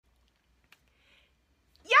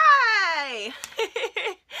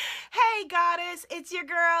Yes, it's your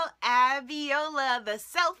girl, Abiola, the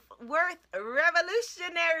self-worth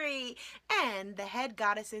revolutionary and the head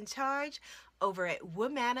goddess in charge over at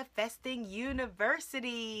Womanifesting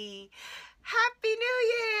University. Happy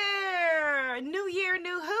New Year! New Year,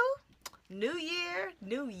 new who? New Year,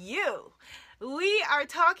 new you. We are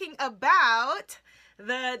talking about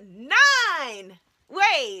the 9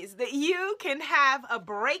 ways that you can have a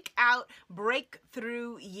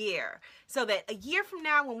breakthrough year. So that a year from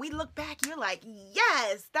now, when we look back, you're like,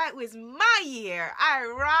 yes, that was my year. I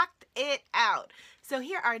rocked it out. So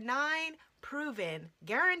here are 9 proven,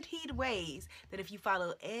 guaranteed ways that if you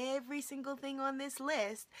follow every single thing on this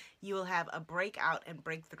list, you will have a breakout and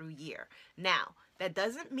breakthrough year. Now, that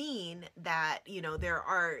doesn't mean that,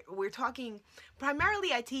 we're talking,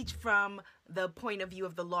 primarily I teach from the point of view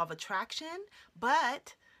of the law of attraction,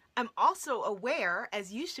 but I'm also aware,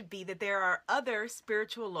 as you should be, that there are other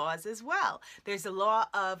spiritual laws as well. There's a law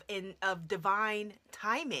of divine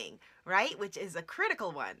timing, right? Which is a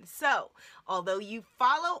critical one. So, although you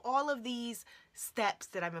follow all of these steps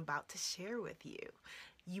that I'm about to share with you,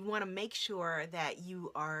 you want to make sure that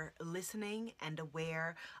you are listening and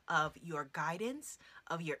aware of your guidance,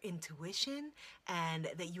 of your intuition, and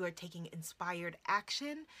that you are taking inspired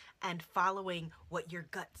action and following what your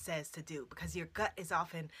gut says to do, because your gut is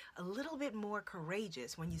often a little bit more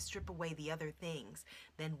courageous when you strip away the other things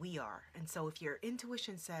than we are. And so if your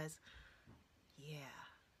intuition says, yeah,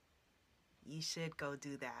 you should go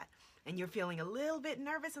do that, and you're feeling a little bit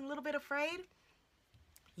nervous and a little bit afraid,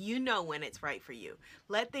 you know when it's right for you.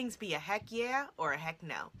 Let things be a heck yeah or a heck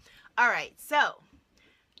no. All right, so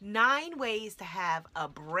 9 ways to have a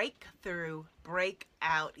breakthrough,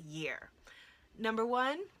 breakout year. Number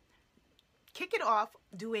 1, kick it off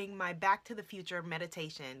doing my Back to the Future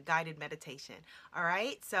meditation, guided meditation. All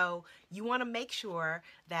right, so you want to make sure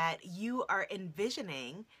that you are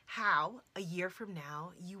envisioning how a year from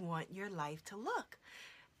now you want your life to look.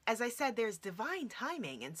 As I said, there's divine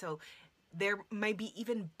timing, and so there may be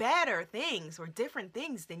even better things or different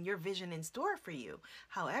things than your vision in store for you.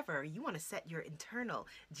 However, you want to set your internal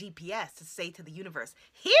GPS to say to the universe,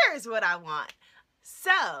 here's what I want.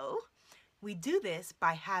 So we do this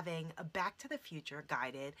by having a Back to the Future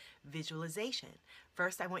guided visualization.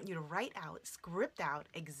 First, I want you to write out, script out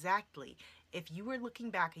exactly, if you were looking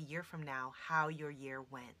back a year from now, how your year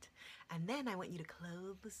went. And then I want you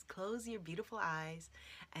to close your beautiful eyes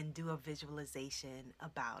and do a visualization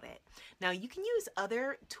about it. Now, you can use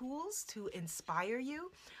other tools to inspire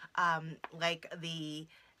you, like the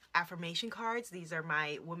affirmation cards. These are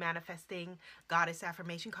my Womanifesting Goddess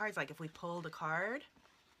affirmation cards. Like if we pulled a card,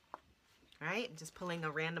 right? I'm just pulling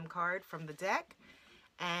a random card from the deck.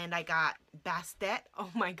 And I got Bastet. Oh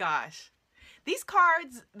my gosh. These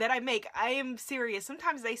cards that I make, I am serious.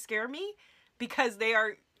 Sometimes they scare me because they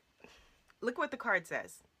are, look what the card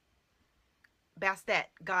says. Bastet,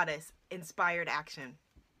 Goddess, Inspired Action.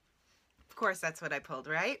 Of course, that's what I pulled,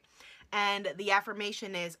 right? And the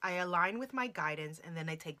affirmation is, I align with my guidance and then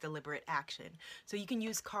I take deliberate action. So you can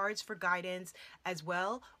use cards for guidance as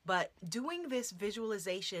well, but doing this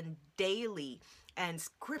visualization daily and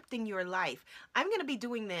scripting your life. I'm going to be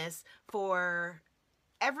doing this for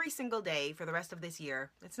every single day for the rest of this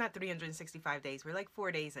year. It's not 365 days. We're like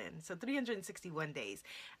 4 days in. So 361 days.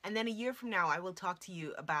 And then a year from now, I will talk to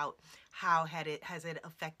you about how has it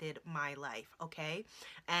affected my life, okay?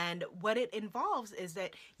 And what it involves is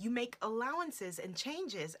that you make allowances and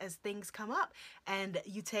changes as things come up, and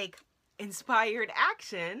you take inspired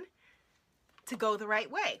action to go the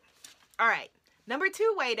right way. All right. Number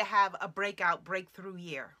 2 way to have a breakthrough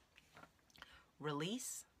year.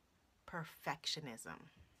 Release perfectionism.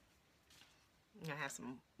 I'm going to have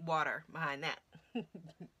some water behind that.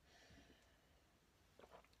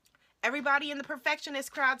 Everybody in the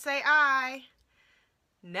perfectionist crowd say aye.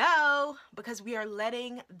 No, because we are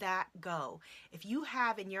letting that go. If you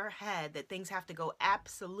have in your head that things have to go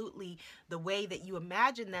absolutely the way that you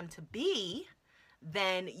imagine them to be,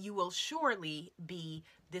 then you will surely be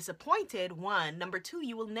disappointed, 1. Number 2,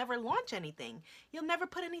 you will never launch anything. You'll never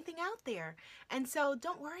put anything out there. And so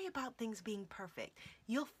don't worry about things being perfect.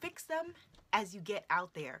 You'll fix them as you get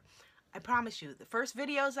out there. I promise you, the first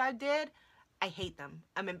videos I did, I hate them.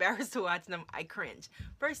 I'm embarrassed to watch them. I cringe.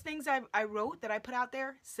 First things I wrote that I put out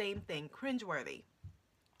there, same thing, cringeworthy.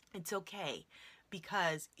 It's okay,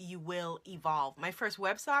 because you will evolve. My first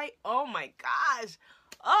website, oh my gosh.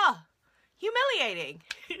 Oh, humiliating.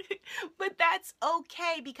 But that's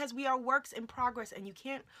okay, because we are works in progress and you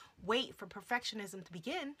can't wait for perfectionism to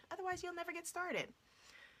begin. Otherwise, you'll never get started.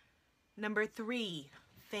 Number 3,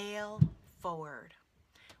 fail forward.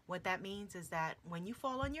 What that means is that when you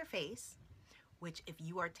fall on your face which if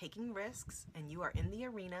you are taking risks and you are in the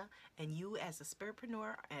arena and you as a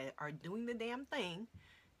spiritpreneur are doing the damn thing,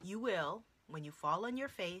 you will, when you fall on your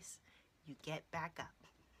face, you get back up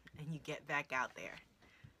and you get back out there.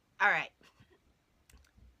 All right.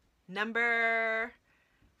 Number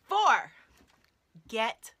 4,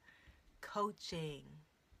 get coaching.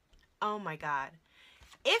 Oh my God.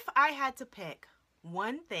 If I had to pick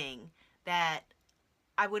one thing that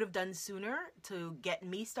I would have done sooner to get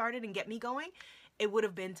me started and get me going, it would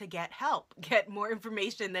have been to get help, get more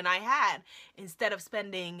information than I had, instead of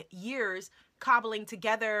spending years cobbling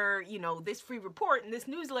together, you know, this free report and this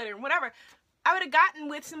newsletter and whatever. I would have gotten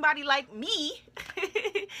with somebody like me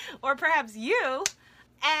or perhaps you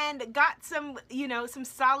and got some, you know, some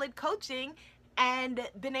solid coaching and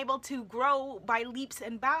been able to grow by leaps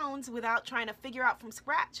and bounds without trying to figure out from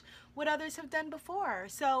scratch what others have done before.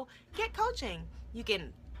 So get coaching. You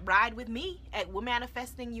can ride with me at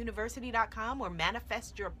womanifestinguniversity.com or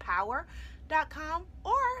manifestyourpower.com,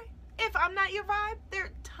 or if I'm not your vibe, there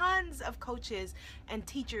are tons of coaches and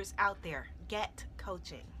teachers out there. Get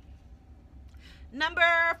coaching.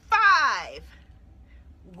 Number 5,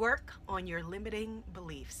 work on your limiting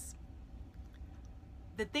beliefs.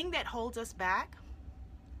 The thing that holds us back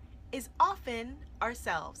is often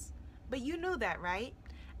ourselves, but you knew that, right?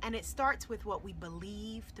 And it starts with what we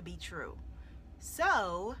believe to be true.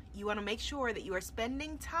 So you want to make sure that you are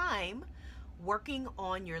spending time working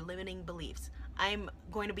on your limiting beliefs. I'm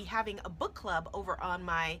going to be having a book club over on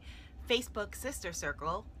my Facebook sister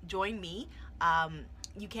circle. Join me. I'll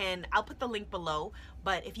put the link below,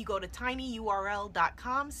 but if you go to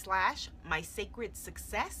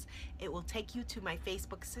tinyurl.com/mysacredsuccess, it will take you to my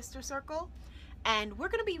Facebook sister circle. And we're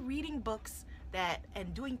going to be reading books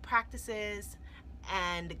and doing practices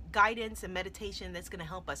and guidance and meditation that's going to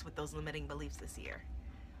help us with those limiting beliefs this year.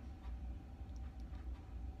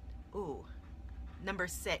 Ooh, number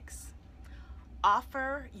 6,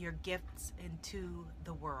 offer your gifts into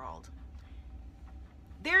the world.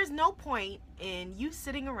 There's no point in you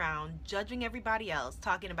sitting around judging everybody else,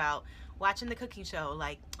 talking about watching the cooking show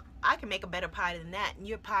like, I can make a better pie than that, and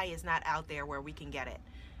your pie is not out there where we can get it.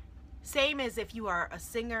 Same as if you are a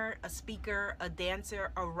singer, a speaker, a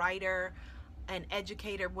dancer, a writer, an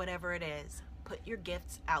educator, whatever it is. Put your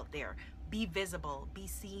gifts out there. Be visible, be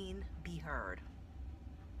seen, be heard.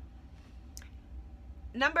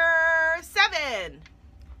 Number 7,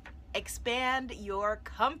 expand your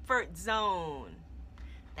comfort zone.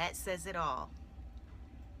 That says it all.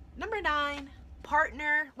 Number 9,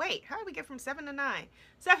 partner. Wait, how did we get from 7 to 9?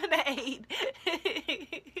 7 to 8.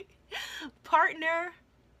 Partner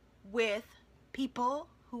with people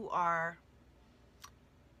who are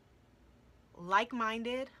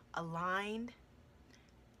like-minded, aligned,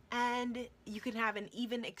 and you can have an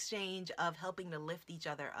even exchange of helping to lift each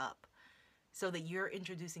other up so that you're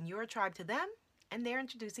introducing your tribe to them and they're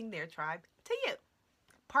introducing their tribe to you.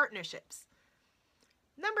 Partnerships.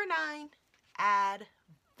 Number 9, add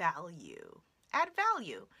value. Add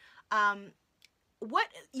value.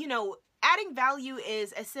 Adding value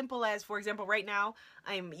is as simple as, for example, right now,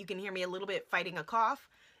 you can hear me a little bit fighting a cough,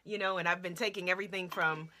 and I've been taking everything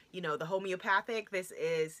from, the homeopathic. This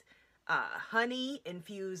is honey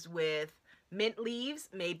infused with mint leaves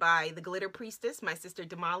made by the Glitter Priestess, my sister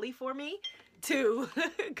Damali, for me, to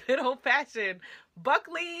good old-fashioned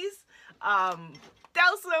Buckley's,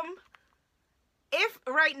 Delsum. If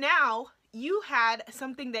right now you had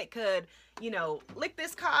something that could, lick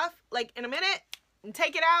this cough like in a minute and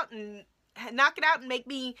take it out and knock it out and make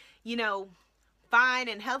me, fine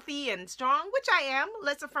and healthy and strong, which I am,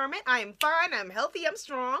 let's affirm it, I am fine, I'm healthy, I'm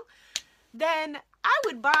strong, then I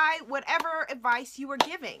would buy whatever advice you were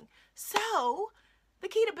giving. So the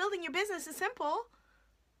key to building your business is simple.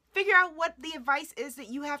 Figure out what the advice is that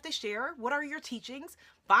you have to share. What are your teachings?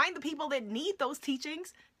 Find the people that need those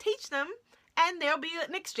teachings, teach them, and there'll be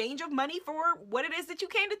an exchange of money for what it is that you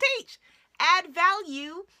came to teach. Add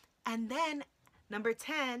value. And then number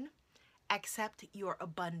 10, accept your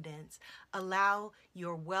abundance. Allow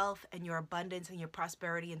your wealth and your abundance and your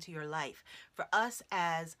prosperity into your life. For us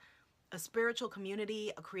as a spiritual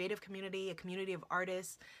community, a creative community, a community of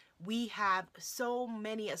artists, we have so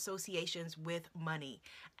many associations with money.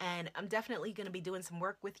 And I'm definitely going to be doing some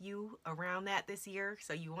work with you around that this year.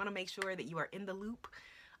 So you want to make sure that you are in the loop.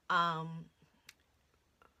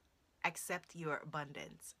 Accept your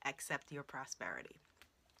abundance. Accept your prosperity.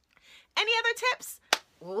 Any other tips?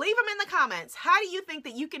 Leave them in the comments. How do you think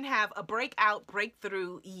that you can have a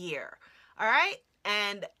breakthrough year? All right?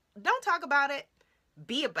 And don't talk about it.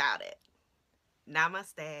 Be about it.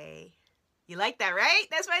 Namaste. You like that, right?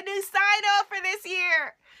 That's my new sign off for this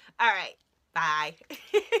year. All right. Bye.